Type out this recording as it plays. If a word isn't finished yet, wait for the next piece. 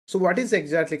So what is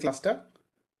exactly cluster?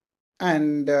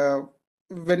 And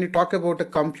when you talk about a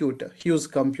compute,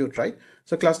 huge compute, right?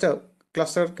 So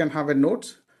cluster can have a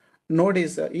nodes. Node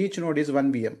is each node is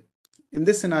 1 VM. In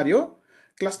this scenario,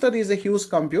 cluster is a huge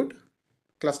compute.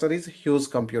 Cluster is huge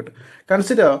compute.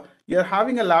 Consider you're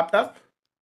having a laptop.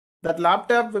 That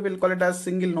laptop, we will call it as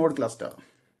single node cluster.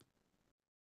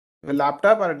 A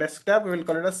laptop or a desktop, we will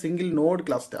call it a single node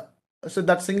cluster. So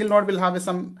that single node will have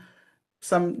some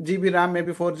GB RAM,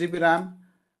 maybe 4 GB RAM,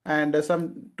 and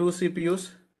some 2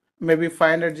 CPUs, maybe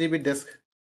 500 GB disk,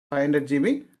 500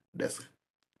 GB disk.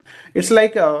 It's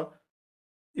like your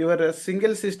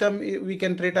single system, we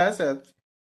can treat as a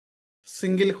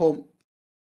single home,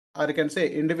 or you can say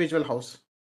individual house.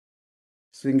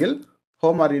 Single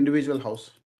home or individual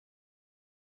house.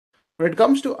 When it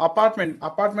comes to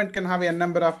apartment can have a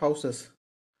number of houses.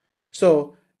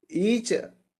 So each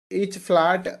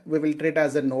flat we will treat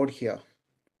as a node here.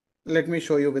 Let me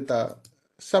show you with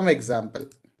some example.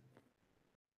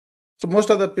 So most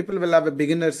of the people will have a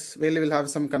beginners, will have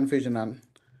some confusion on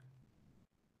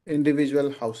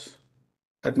individual house.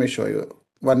 Let me show you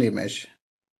one image.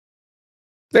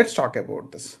 Let's talk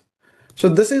about this. So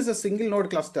this is a single node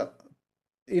cluster.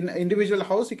 In individual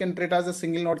house, you can treat as a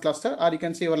single node cluster, or you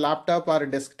can see your laptop or a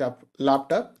desktop,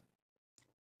 laptop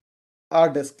or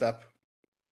desktop.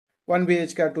 1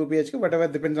 BHK or 2 BHK, whatever,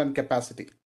 depends on capacity.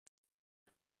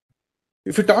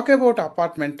 If you talk about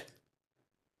apartment,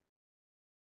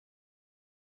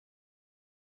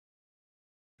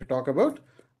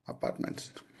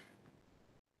 apartments.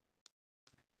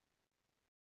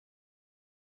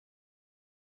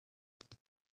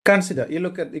 Consider,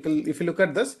 if you look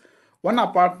at this, one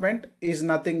apartment is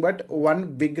nothing but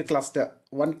one big cluster,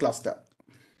 one cluster.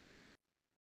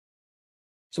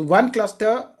 So one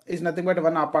cluster is nothing but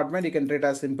one apartment. You can treat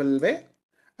as a simple way.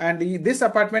 And this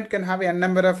apartment can have a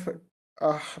number of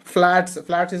flats.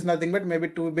 Flats is nothing but maybe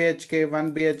 2 BHK,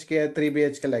 1 BHK, 3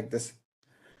 BHK like this.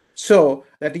 So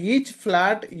that each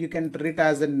flat you can treat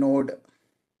as a node.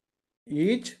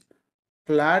 Each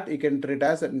flat you can treat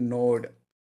as a node.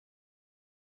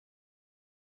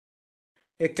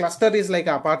 A cluster is like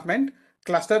an apartment.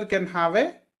 Cluster can have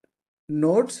a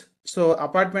nodes. So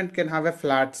apartment can have a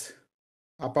flats.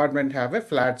 Apartment have a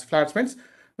flats. Flats means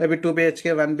maybe 2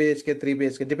 BHK, 1 BHK, 3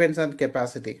 BHK, depends on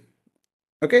capacity.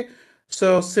 Okay.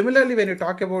 So similarly, when you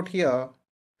talk about here,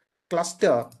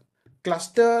 cluster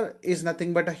is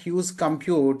nothing but a huge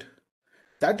compute.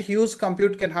 That huge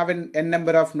compute can have an n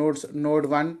number of nodes, node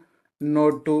 1,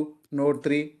 node 2, node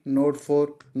 3, node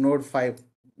 4, node 5,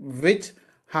 which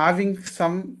having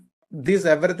this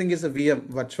everything is a VM,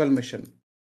 virtual machine.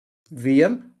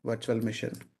 VM, virtual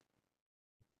machine.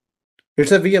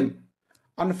 It's a VM.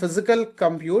 On physical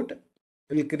compute,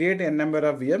 will create a number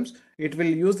of VMs. It will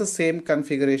use the same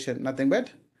configuration, nothing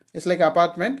but it's like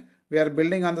apartment. We are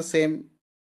building on the same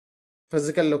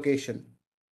physical location.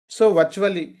 So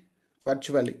virtually.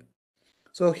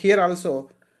 So here also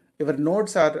your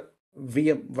nodes are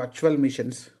VM, virtual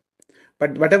machines.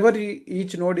 But whatever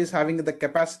each node is having the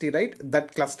capacity, right?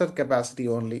 That cluster capacity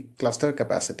only, cluster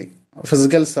capacity,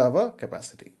 physical server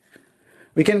capacity.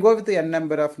 We can go with the n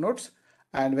number of nodes.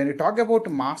 And when you talk about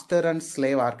master and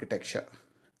slave architecture,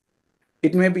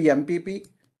 it may be MPP,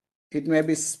 it may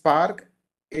be Spark,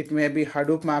 it may be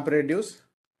Hadoop MapReduce,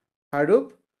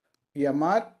 Hadoop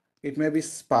MR, it may be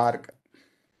Spark.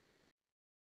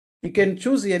 You can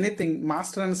choose anything,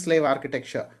 master and slave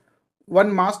architecture.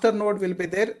 One master node will be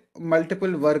there,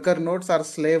 multiple worker nodes or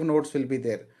slave nodes will be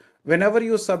there. Whenever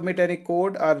you submit any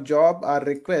code or job or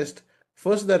request,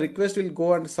 first the request will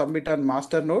go and submit on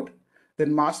master node,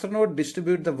 then master node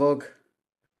distribute the work.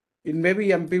 It may be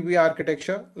MPP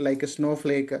architecture like a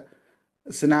Snowflake,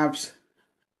 Synapse,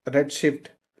 Redshift,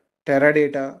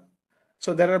 Teradata.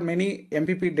 So there are many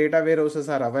MPP data warehouses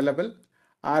are available,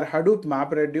 or Hadoop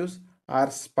MapReduce or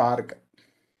Spark.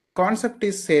 Concept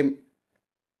is same.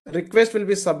 Request will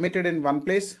be submitted in one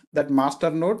place, that master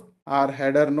node or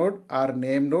header node or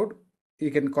name node.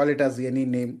 You can call it as any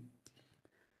name.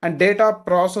 And data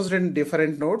processed in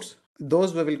different nodes.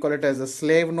 Those we will call it as a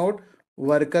slave node,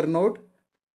 worker node,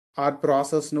 or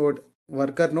process node,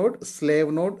 worker node, slave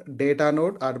node, data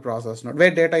node, or process node,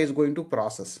 where data is going to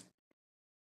process.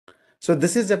 So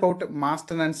this is about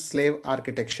master and slave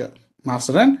architecture.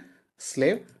 Master and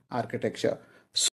slave architecture.